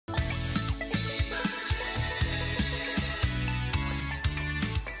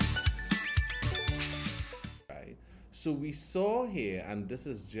So we saw here, and this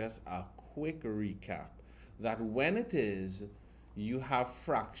is just a quick recap, that when it is you have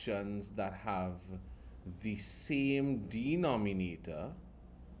fractions that have the same denominator,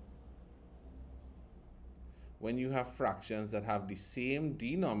 when you have fractions that have the same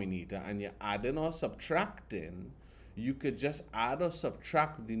denominator and you're adding or subtracting, you could just add or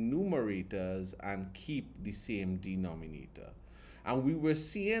subtract the numerators and keep the same denominator. And we were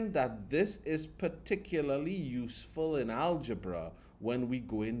seeing that this is particularly useful in algebra when we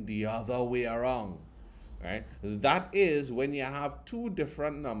go in the other way around, right? That is when you have two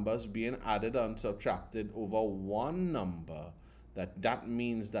different numbers being added and subtracted over one number, that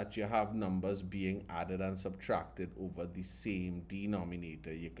means that you have numbers being added and subtracted over the same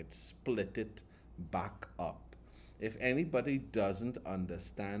denominator. You could split it back up. If anybody doesn't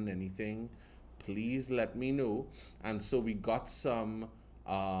understand anything, please let me know. And so we got some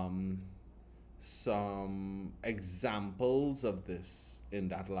examples of this in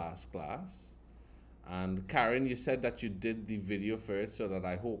that last class. And Karen, you said that you did the video first, so that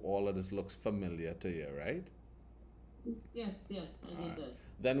I hope all of this looks familiar to you, right? Yes, I did that.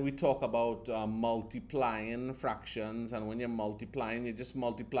 Then we talk about multiplying fractions, and when you're multiplying, you just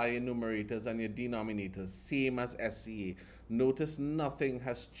multiply your numerators and your denominators, same as SCA. Notice nothing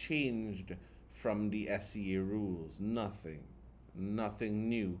has changed from the SCA rules, nothing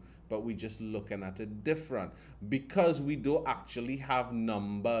new, but we just looking at it different because we don't actually have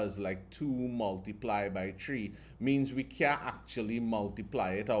numbers like 2 multiplied by 3 means we can't actually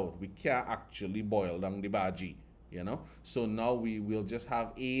multiply it out. We can't actually boil down the baji. You know, so now we will just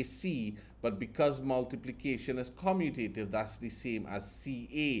have AC, but because multiplication is commutative, that's the same as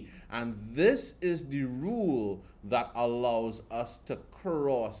CA. And this is the rule that allows us to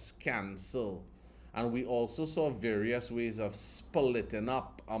cross cancel. And we also saw various ways of splitting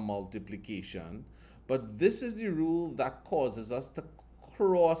up a multiplication, but this is the rule that causes us to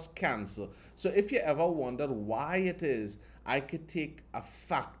cross cancel. So if you ever wondered why it is I could take a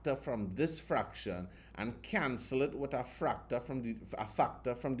factor from this fraction and cancel it with a factor from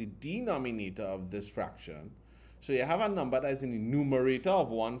the denominator of this fraction. So you have a number that is in the numerator of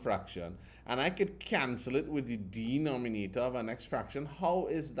one fraction, and I could cancel it with the denominator of a next fraction. How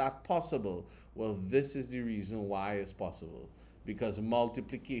is that possible? Well, this is the reason why it's possible. Because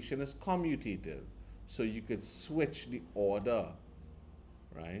multiplication is commutative. So you could switch the order,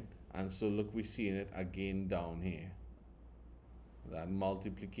 right? And so look, we're seeing it again down here. That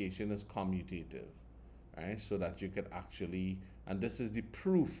multiplication is commutative, right? So that you could actually, and this is the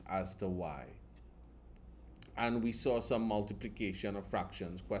proof as to why. And we saw some multiplication of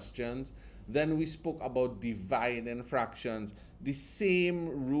fractions questions. Then we spoke about dividing fractions. The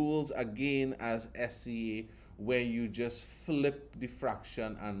same rules again as SCA, where you just flip the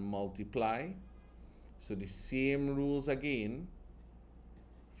fraction and multiply. So the same rules again.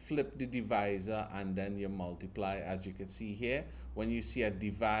 Flip the divisor and then you multiply. As you can see here, when you see a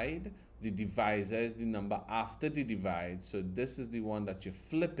divide, the divisor is the number after the divide. So this is the one that you're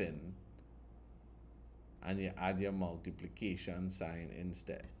flipping, and you add your multiplication sign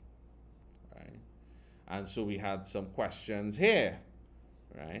instead, right? And so we had some questions here,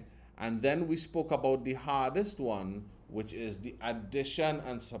 right? And then we spoke about the hardest one, which is the addition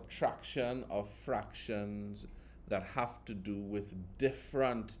and subtraction of fractions that have to do with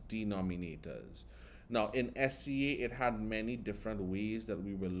different denominators. Now in SCA, it had many different ways that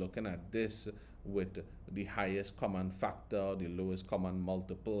we were looking at this, with the highest common factor, the lowest common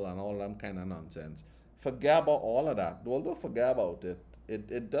multiple, and all that kind of nonsense. Forget about all of that. Don't forget about it.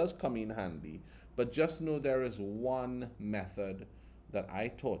 It does come in handy. But just know there is one method that I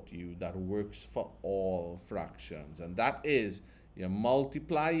taught you that works for all fractions. And that is you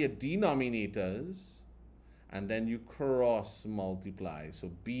multiply your denominators and then you cross multiply.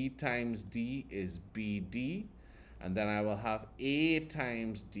 So B times D is BD. And then I will have A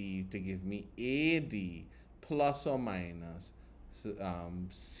times D to give me AD plus or minus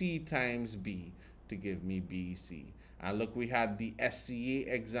C times B to give me BC. And look, we had the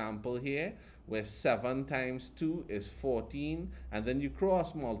SCA example here where 7 times 2 is 14, and then you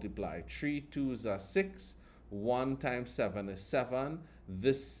cross multiply. 3 2s are 6, 1 times 7 is 7.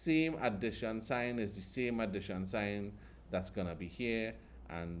 This same addition sign is the same addition sign that's gonna be here,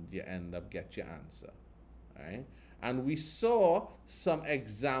 and you end up get your answer. All right? And we saw some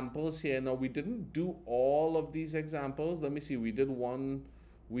examples here. Now we didn't do all of these examples. Let me see, we did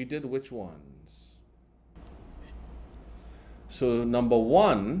which ones? So number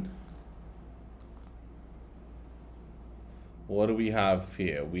 1, what do we have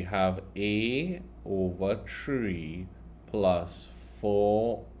here? We have A over 3 plus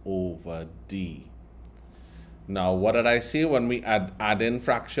 4 over D. Now, what did I say when we add in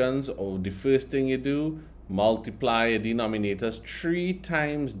fractions? Oh, the first thing you do, multiply your denominators. 3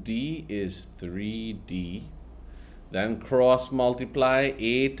 times d is 3d. Then cross multiply.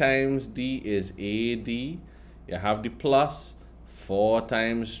 A times d is AD. You have the plus. 4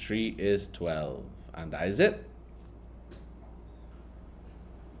 times 3 is 12. And that is it.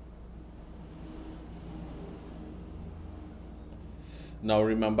 Now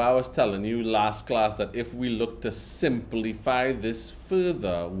remember, I was telling you last class that if we look to simplify this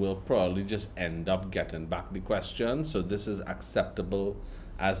further, we'll probably just end up getting back the question. So this is acceptable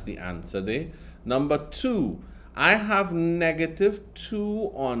as the answer there. Number 2, I have negative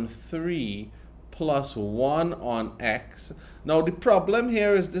 2 on 3 plus 1 on x. Now the problem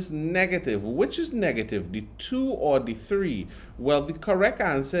here is this negative. Which is negative, the 2 or the 3? Well, the correct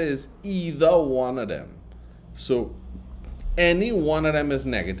answer is either one of them. So any one of them is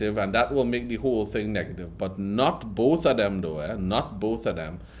negative, and that will make the whole thing negative, but not both of them though, not both of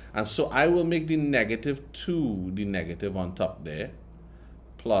them. And so I will make the negative 2 the negative on top there,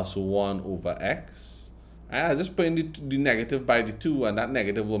 plus 1 over x. I just put in the negative by the 2, and that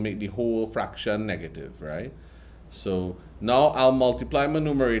negative will make the whole fraction negative, right? So now I'll multiply my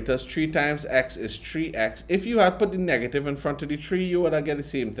numerators. 3 times x is 3x. If you had put the negative in front of the 3, you would have get the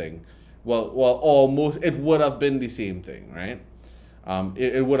same thing. Well, almost, it would have been the same thing, right?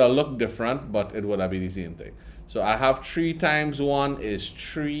 It would have looked different, but it would have been the same thing. So I have 3 times 1 is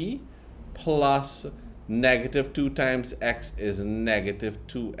 3, plus negative 2 times x is negative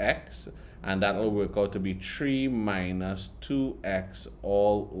 2x, and that will work out to be 3 minus 2x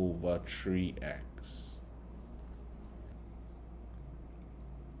all over 3x.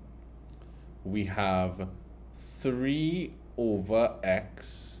 We have 3 over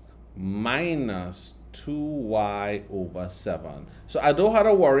x minus 2y over 7. So I don't have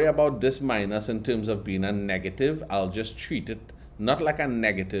to worry about this minus in terms of being a negative. I'll just treat it not like a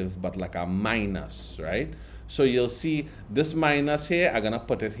negative, but like a minus, right? So you'll see this minus here, I'm going to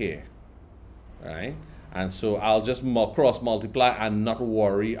put it here, right? And so I'll just cross multiply and not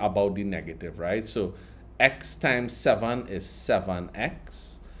worry about the negative, right? So x times 7 is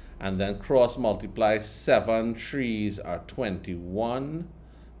 7x. And then cross multiply. 7 3s are 21.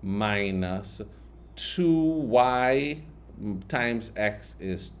 Minus 2y times x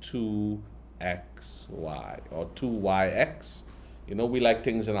is 2xy, or 2yx. You know, we like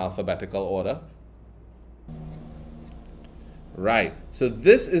things in alphabetical order. Right, so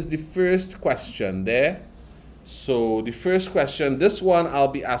this is the first question there. So the first question, this one I'll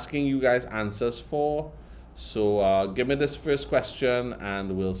be asking you guys answers for. So give me this first question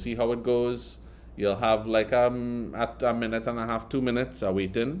and we'll see how it goes. You'll have like at a minute and a half, 2 minutes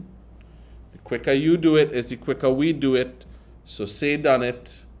waiting. The quicker you do it is the quicker we do it. So say done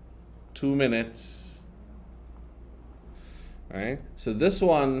it. 2 minutes. All right. So this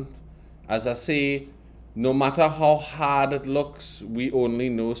one, as I say, no matter how hard it looks, we only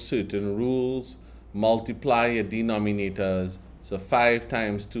know certain rules. Multiply your denominators. So 5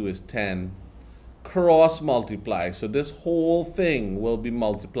 times 2 is 10. Cross multiply. So this whole thing will be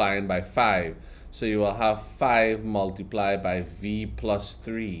multiplying by 5. So you will have 5 multiplied by v plus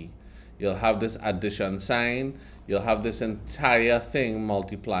 3. You'll have this addition sign. You'll have this entire thing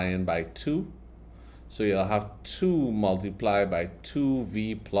multiplying by 2. So you'll have 2 multiplied by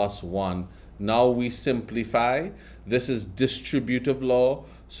 2v plus 1. Now we simplify. This is distributive law.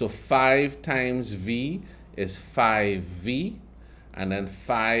 So 5 times v is 5v. And then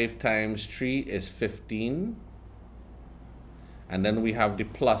 5 times 3 is 15. And then we have the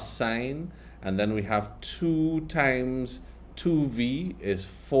plus sign. And then we have 2 times 2v is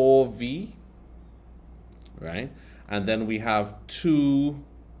 4v, right? And then we have 2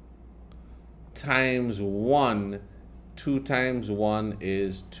 times 1. 2 times 1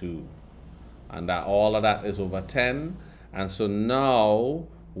 is 2. And that, all of that is over 10. And so now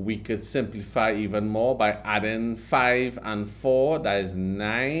we could simplify even more by adding 5 and 4. That is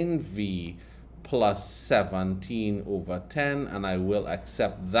 9v plus 17 over 10. And I will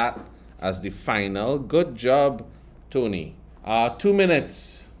accept that as the final. Good job, Tony. 2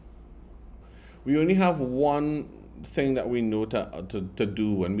 minutes. We only have one thing that we know to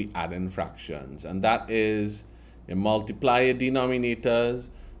do when we add in fractions, and that is you multiply your denominators.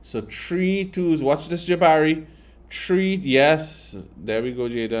 So 3 2s, watch this, Jabari. 3, yes, there we go,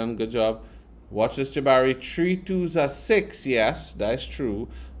 Jaden, good job. Watch this, Jabari. 3 2s are 6, yes, that's true.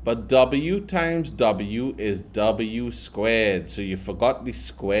 But w times w is w squared. So you forgot the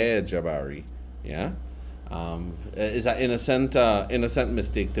square, Jabari. Yeah? Is an innocent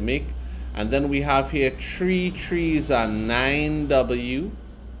mistake to make. And then we have here 3 3s are 9w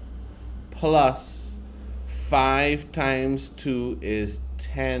plus 5 times 2 is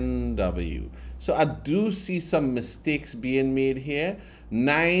 10W. So I do see some mistakes being made here.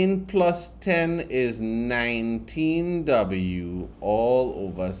 9 plus 10 is 19W all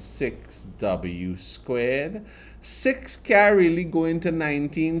over 6W squared. 6 can't really go into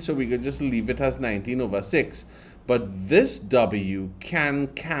 19, so we could just leave it as 19 over 6. But this W can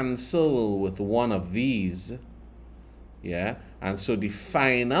cancel with one of these. Yeah, and so the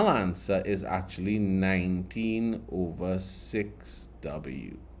final answer is actually 19 over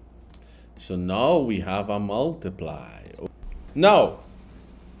 6W. So now we have a multiply. Now,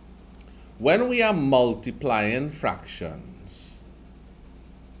 when we are multiplying fractions,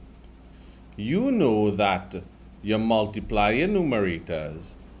 you know that you multiply your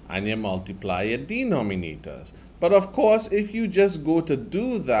numerators and you multiply your denominators. But of course, if you just go to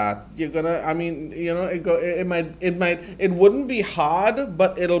do that, you're gonna, I mean, you know, it wouldn't be hard,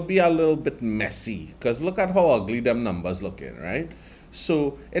 but it'll be a little bit messy. Because look at how ugly them numbers looking, right?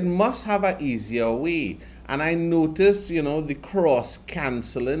 So it must have an easier way. And I noticed, you know, the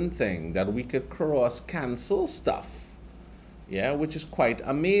cross-canceling thing, that we could cross-cancel stuff. Yeah, which is quite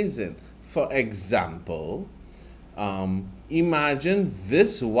amazing. For example, imagine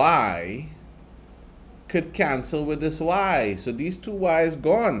this y could cancel with this y. So these two y's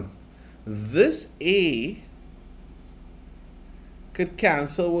gone. This a could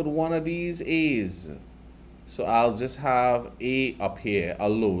cancel with one of these a's. So I'll just have a up here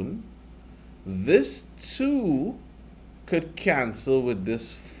alone. This 2 could cancel with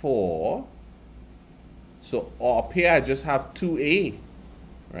this 4. So up here I just have 2a,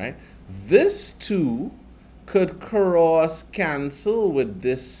 right? This 2 could cross cancel with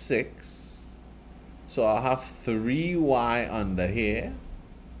this 6. So I'll have 3y under here.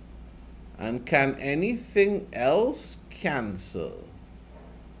 And can anything else cancel?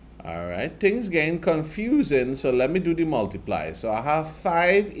 All right, things getting confusing, so let me do the multiply. So I have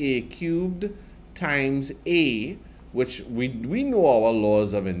 5a cubed times a, which we know our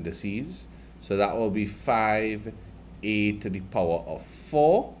laws of indices. So that will be 5a to the power of 4,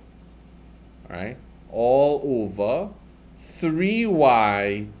 all right, all over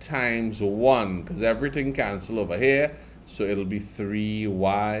 3y times 1, because everything cancel over here, so it'll be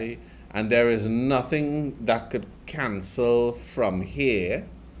 3y, and there is nothing that could cancel from here,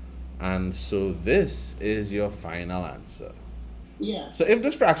 and so this is your final answer. Yeah. So if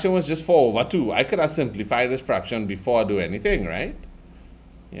this fraction was just 4 over 2, I could have simplified this fraction before I do anything, right?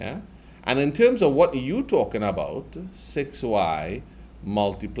 Yeah. And in terms of what you're talking about, 6y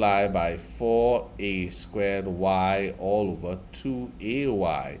multiplied by 4a squared y all over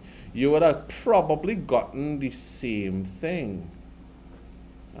 2ay, you would have probably gotten the same thing.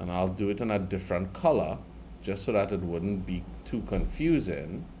 And I'll do it in a different color just so that it wouldn't be too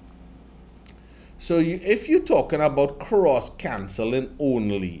confusing. So if you're talking about cross-canceling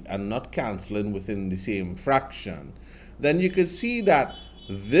only and not canceling within the same fraction, then you could see that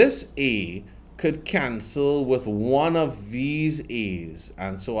this a could cancel with one of these a's,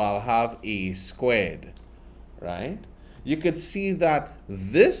 and so I'll have a squared, right? You could see that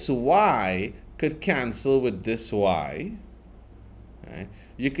this y could cancel with this y, right?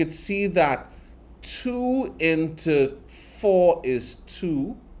 You could see that 2 into 4 is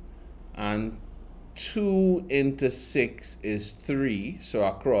 2, and 2 into 6 is 3, so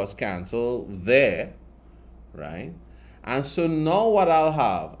I cross cancel there, right? And so now what I'll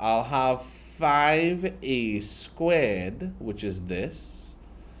have 5a squared, which is this,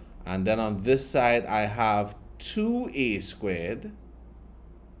 and then on this side I have 2a squared,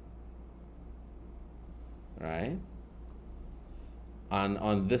 right? And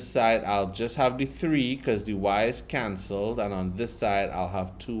on this side I'll just have the 3 because the y is cancelled, and on this side I'll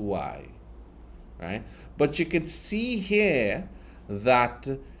have 2y, right? But you could see here that,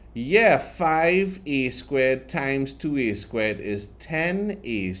 yeah, 5a squared times 2a squared is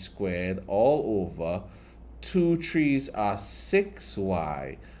 10a squared all over 2 3s are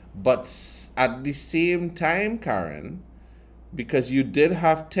 6y. But at the same time, Karen, because you did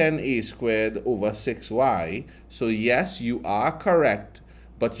have 10a squared over 6y, so yes, you are correct,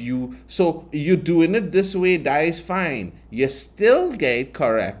 but so you're doing it this way, that is fine. You still get it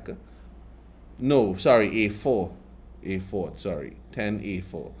correct. No, sorry, a4, sorry,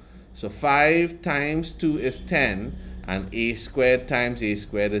 10a4. So 5 times 2 is 10, and a squared times a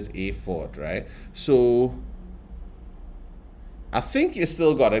squared is a4, right? So I think you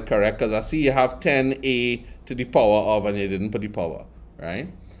still got it correct, because I see you have 10a to the power of, and you didn't put the power,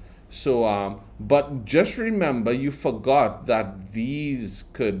 right? So, but just remember, you forgot that these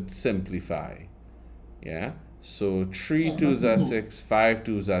could simplify, yeah? So 3 2s are 6, 5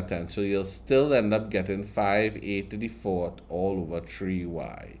 2s are 10. So you'll still end up getting 5a to the 4th all over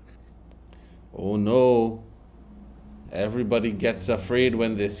 3y. Oh no. Everybody gets afraid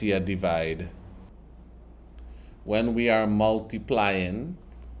when they see a divide. When we are multiplying,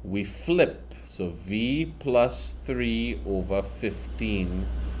 we flip. So v plus 3 over 15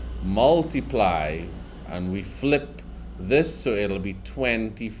 multiply, and we flip this so it'll be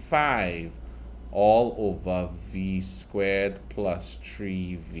 25 all over v squared plus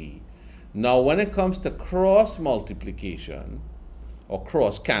 3v. Now when it comes to cross multiplication or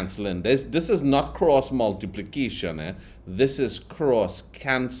cross cancelling, this is not cross multiplication, this is cross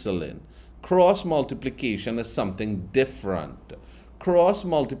cancelling. Cross multiplication is something different. Cross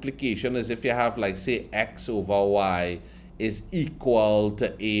multiplication is if you have, like, say, x over y is equal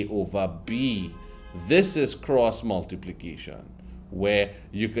to a over b. This is cross multiplication, where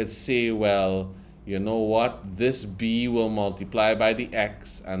you could say, well, you know what, this b will multiply by the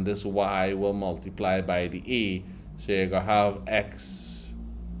x and this y will multiply by the a. So you're going to have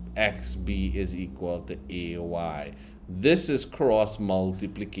xb is equal to ay. This is cross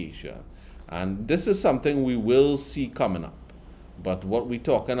multiplication. And this is something we will see coming up. But what we're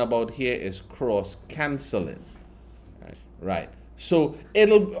talking about here is cross cancelling. Right. So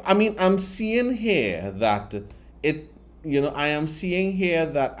I'm seeing here that I am seeing here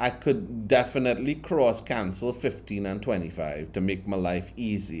that I could definitely cross cancel 15 and 25 to make my life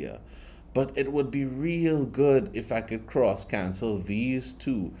easier. But it would be real good if I could cross cancel these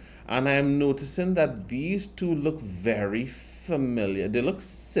two. And I'm noticing that these two look very familiar. They look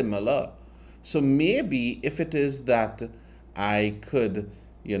similar. So maybe if it is that I could,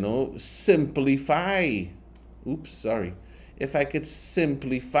 simplify, if I could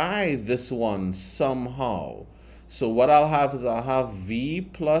simplify this one somehow. So what I'll have is I'll have v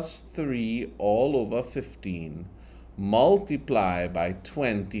plus 3 all over 15 multiply by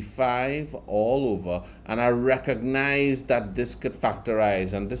 25 all over, and I recognize that this could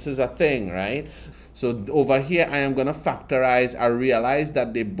factorize, and this is a thing, right? So over here I am going to factorize. I realize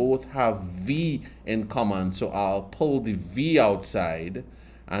that they both have v in common, so I'll pull the v outside,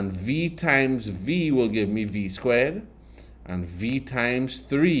 and v times v will give me v squared, and v times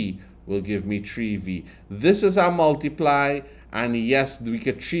 3 will give me 3v. This is our multiply, and yes, we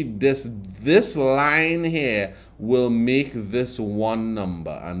could treat this line here will make this one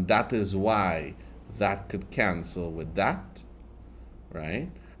number, and that is why that could cancel with that, right?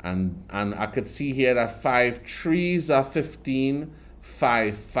 And I could see here that 5 3s are 15,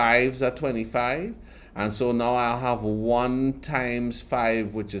 5 5s are 25, and so now I'll have 1 times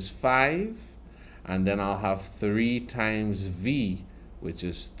 5, which is 5, and then I'll have 3 times v, which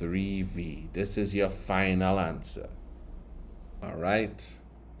is 3v. This is your final answer. All right.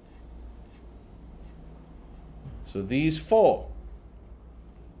 So these 4.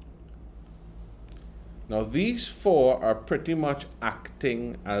 Now these 4 are pretty much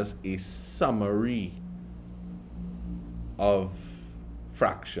acting as a summary of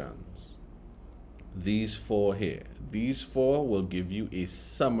fractions. These 4 here. These 4 will give you a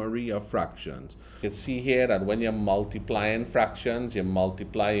summary of fractions. You can see here that when you're multiplying fractions, you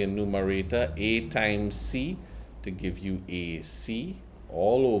multiply your numerator a times c to give you ac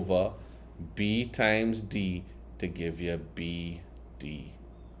all over b times d to give you bd.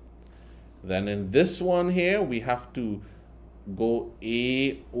 Then in this one here, we have to go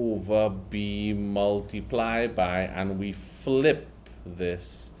a over b multiply by, and we flip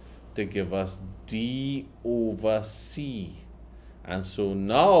this to give us d over c. And so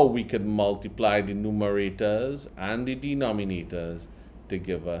now we could multiply the numerators and the denominators to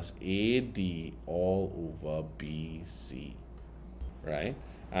give us AD all over BC, right?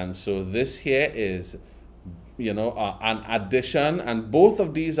 And so this here is, an addition, and both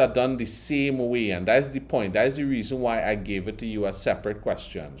of these are done the same way, and that's the point. That's the reason why I gave it to you as separate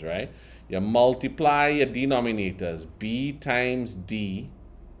questions, right? You multiply your denominators. B times D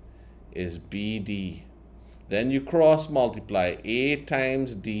is BD. Then you cross multiply. A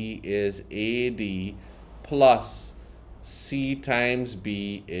times D is AD plus C times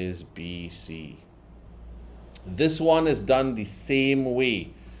B is BC. This one is done the same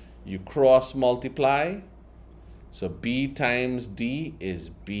way. You cross multiply. So B times D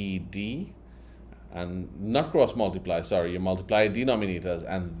is BD. And not cross multiply, sorry. You multiply denominators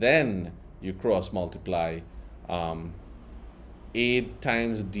and then you cross multiply. A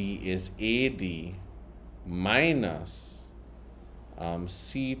times D is AD minus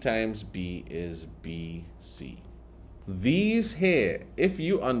C times B is BC. These here, if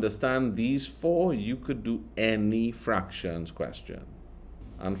you understand these 4, you could do any fractions question.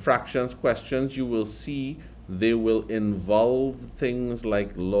 And fractions questions, you will see They will involve things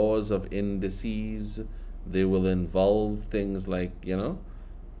like laws of indices. They will involve things like,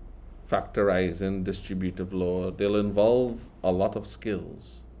 factorizing, distributive law. They'll involve a lot of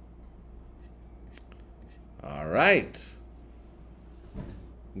skills. All right.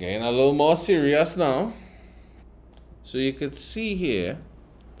 Getting a little more serious now. So you could see here,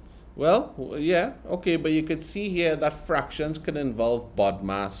 well, yeah, okay, but you could see here that fractions can involve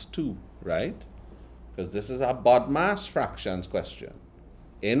BODMAS too, right? Because this is a BODMAS fractions question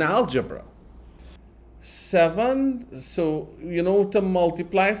in algebra. 7, so, to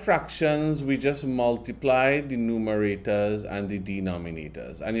multiply fractions, we just multiply the numerators and the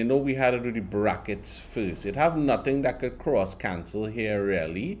denominators. And we had to do the brackets first. It have nothing that could cross cancel here,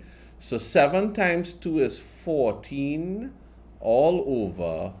 really. So 7 times 2 is 14 all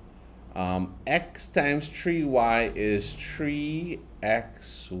over. X times 3y is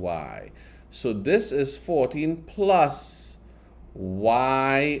 3xy. So this is 14 plus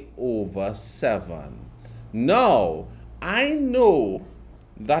y over 7. Now, I know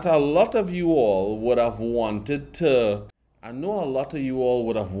that a lot of you all would have wanted to, do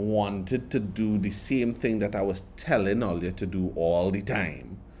the same thing that I was telling all you to do all the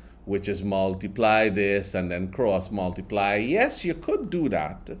time, which is multiply this and then cross multiply. Yes, you could do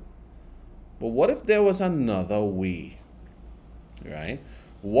that. But what if there was another way, right?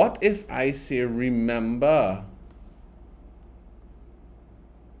 What if I say, remember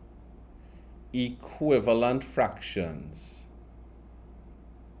equivalent fractions?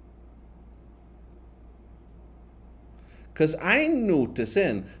 Because I'm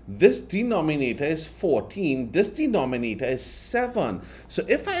noticing this denominator is 14, this denominator is 7. So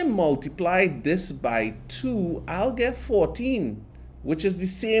if I multiply this by 2, I'll get 14, which is the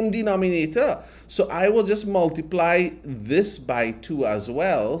same denominator. So I will just multiply this by 2 as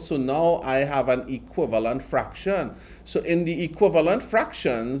well. So now I have an equivalent fraction. So in the equivalent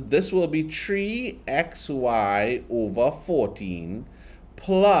fractions, this will be 3xy over 14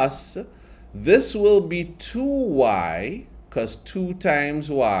 plus this will be 2y, because 2 times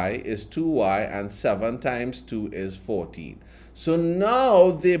y is 2y and 7 times 2 is 14. So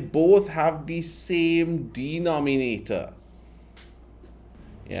now they both have the same denominator.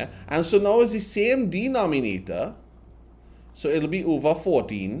 Yeah, and so now it's the same denominator. So it'll be over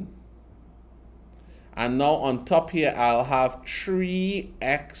 14. And now on top here, I'll have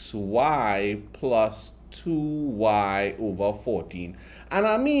 3xy plus 2y over 14. And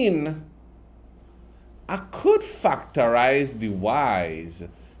I mean, I could factorize the y's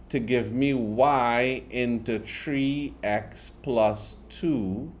to give me y into 3x plus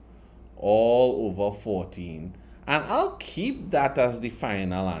 2 all over 14. And I'll keep that as the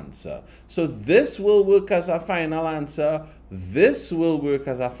final answer. So this will work as a final answer. This will work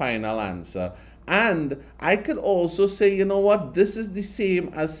as a final answer. And I could also say, you know what? This is the same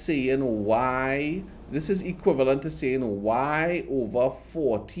as saying y. This is equivalent to saying y over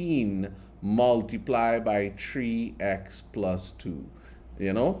 14 multiplied by 3x plus 2.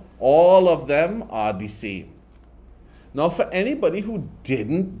 All of them are the same. Now, for anybody who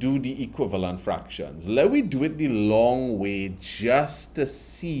didn't do the equivalent fractions, let me do it the long way just to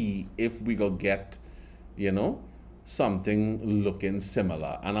see if we will get, something looking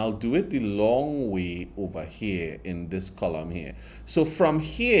similar. And I'll do it the long way over here in this column here. So from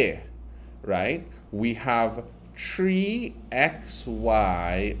here, right, we have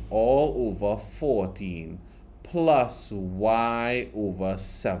 3xy all over 14 plus y over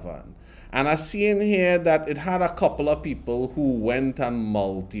 7. And I see in here that it had a couple of people who went and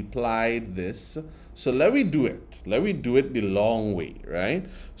multiplied this. So let me do it. Let me do it the long way, right?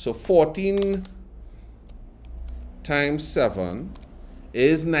 So 14 times 7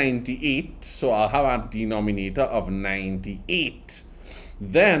 is 98. So I'll have a denominator of 98.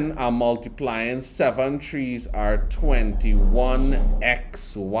 Then I'm multiplying 7 3s are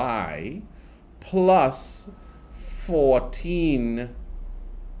 21xy plus 14y.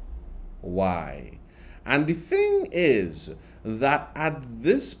 And the thing is that at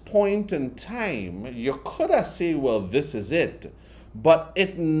this point in time, you could have said, well, this is it, but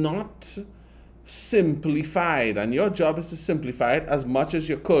it not simplified. And your job is to simplify it as much as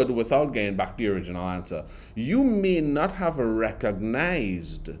you could without getting back the original answer. You may not have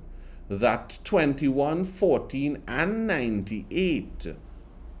recognized that 21, 14, and 98,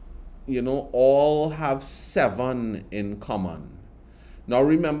 all have 7 in common. Now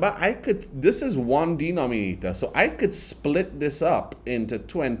remember, this is one denominator, so I could split this up into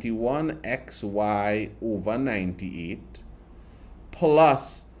 21xy over 98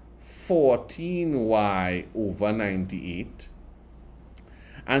 plus 14y over 98.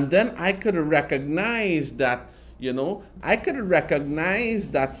 And then I could recognize that, you know, I could recognize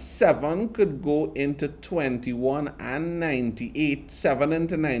that 7 could go into 21 and 98. 7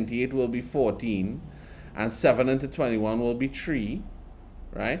 into 98 will be 14, and 7 into 21 will be 3,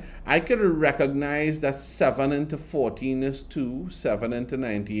 right? I could recognize that 7 into 14 is 2, 7 into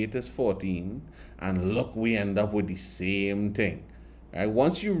 98 is 14, and look, we end up with the same thing, right?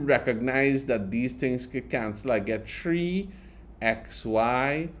 Once you recognize that these things could cancel, I get 3xy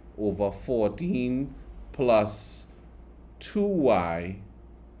over 14 plus 2y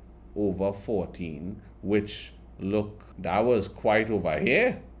over 14, which, look, that was quite over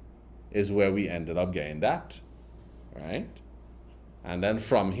here, is where we ended up getting that, right? And then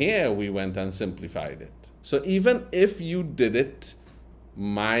from here, we went and simplified it. So even if you did it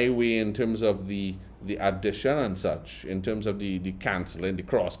my way in terms of the addition and such, in terms of the canceling, the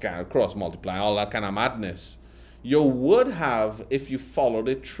cross multiply, all that kind of madness, you would have, if you followed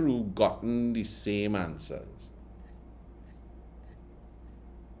it through, gotten the same answers.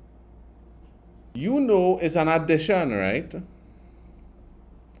 You know it's an addition, right?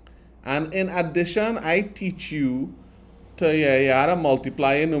 And in addition, I teach you to, you had to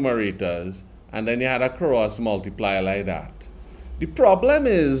multiply your numerators, and then you had a cross multiply like that. The problem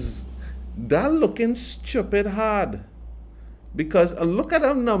is that looking stupid hard, because look at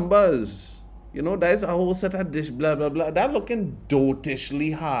them numbers. You know, there's a whole set of this blah blah blah. That looking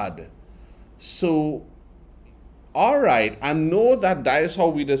dotishly hard. So, all right, I know that is how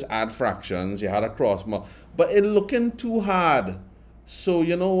we just add fractions. You had a cross, but it looking too hard. So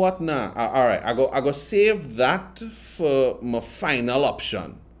you know what now? All right, I go save that for my final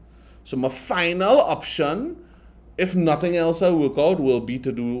option. So my final option, if nothing else I work out, will be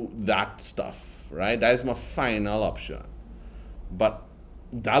to do that stuff, right? That is my final option. But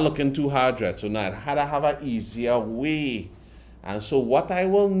that looking too hard, right? So now I had to have an easier way. And so what I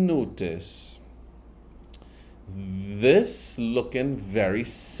will notice, this looking very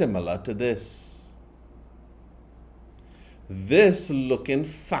similar to this. This looking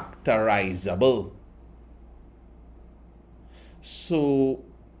factorizable. So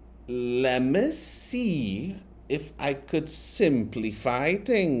let me see if I could simplify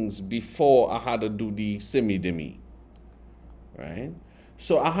things before I had to do the semi-demi, right?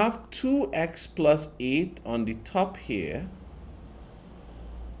 So I have 2x plus 8 on the top here,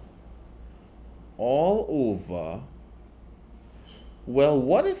 all over. Well,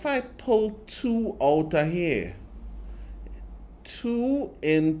 what if I pull 2 out of here? 2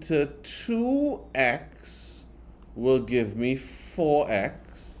 into 2x will give me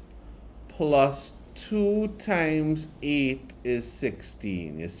 4x, plus 2 times 8 is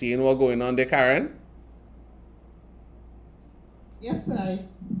 16. You seeing what's going on there, Karen? Yes, sir.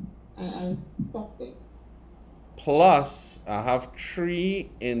 I stopped it. Plus, I have 3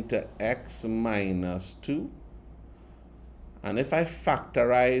 into x minus 2. And if I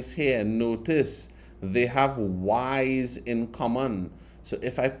factorize here, notice they have y's in common. So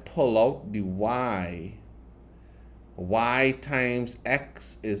if I pull out the y times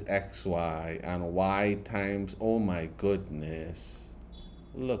x is xy, and y times, oh my goodness,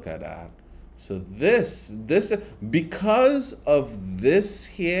 look at that. So this because of this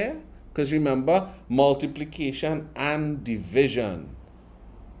here, because remember, multiplication and division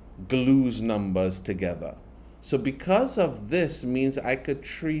glues numbers together. So because of this means I could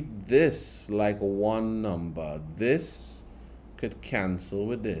treat this like one number. This could cancel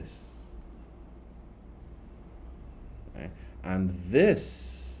with this. Okay? And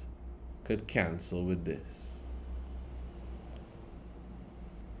this could cancel with this.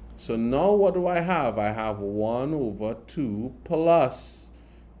 So now what do I have? I have 1 over 2 plus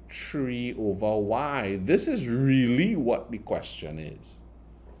 3 over y. This is really what the question is.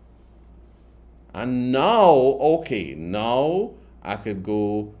 And now, okay, now I could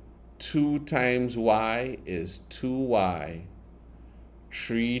go 2 times y is 2y.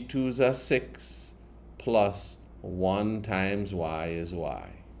 3 2s are 6, plus 1 times y is y.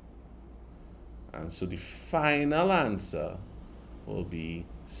 And so the final answer will be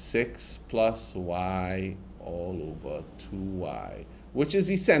 6 plus y all over 2y, which is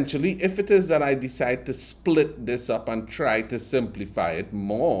essentially, if it is that I decide to split this up and try to simplify it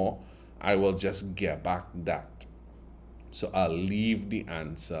more, I will just get back that. So I'll leave the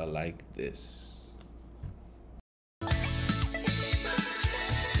answer like this.